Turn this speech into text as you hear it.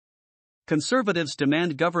Conservatives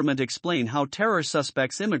demand government explain how terror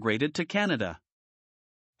suspects immigrated to Canada.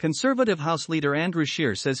 Conservative House Leader Andrew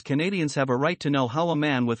Scheer says Canadians have a right to know how a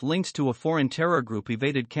man with links to a foreign terror group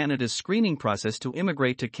evaded Canada's screening process to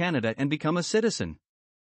immigrate to Canada and become a citizen.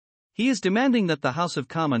 He is demanding that the House of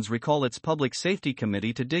Commons recall its Public Safety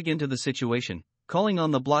Committee to dig into the situation, calling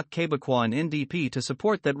on the Bloc Québécois and NDP to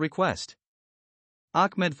support that request.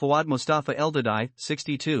 Ahmed Fouad Mustafa Eldadai,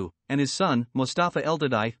 62, and his son, Mustafa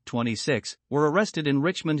Eldadai, 26, were arrested in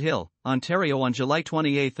Richmond Hill, Ontario on July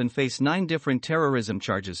 28 and face 9 different terrorism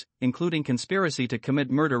charges, including conspiracy to commit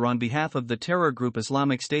murder on behalf of the terror group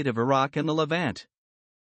Islamic State of Iraq and the Levant.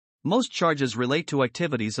 Most charges relate to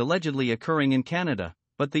activities allegedly occurring in Canada,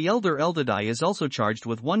 but the elder Eldadai is also charged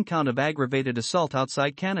with 1 count of aggravated assault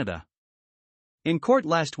outside Canada. In court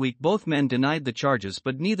last week, both men denied the charges,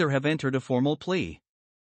 but neither have entered a formal plea.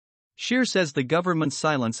 Scheer says the government's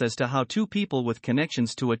silence as to how 2 people with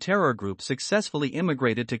connections to a terror group successfully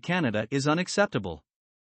immigrated to Canada is unacceptable.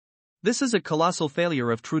 This is a colossal failure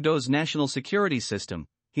of Trudeau's national security system,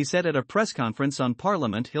 he said at a press conference on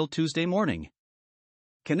Parliament Hill Tuesday morning.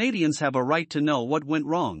 Canadians have a right to know what went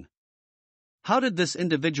wrong. How did this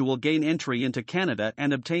individual gain entry into Canada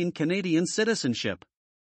and obtain Canadian citizenship?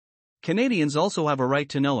 Canadians also have a right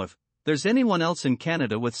to know if there's anyone else in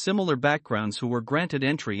Canada with similar backgrounds who were granted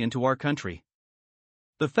entry into our country.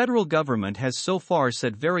 The federal government has so far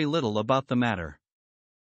said very little about the matter.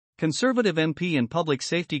 Conservative MP and public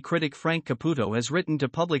safety critic Frank Caputo has written to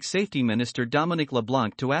Public Safety Minister Dominic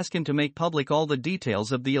LeBlanc to ask him to make public all the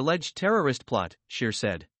details of the alleged terrorist plot, Scheer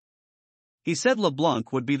said. He said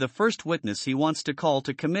LeBlanc would be the first witness he wants to call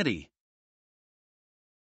to committee.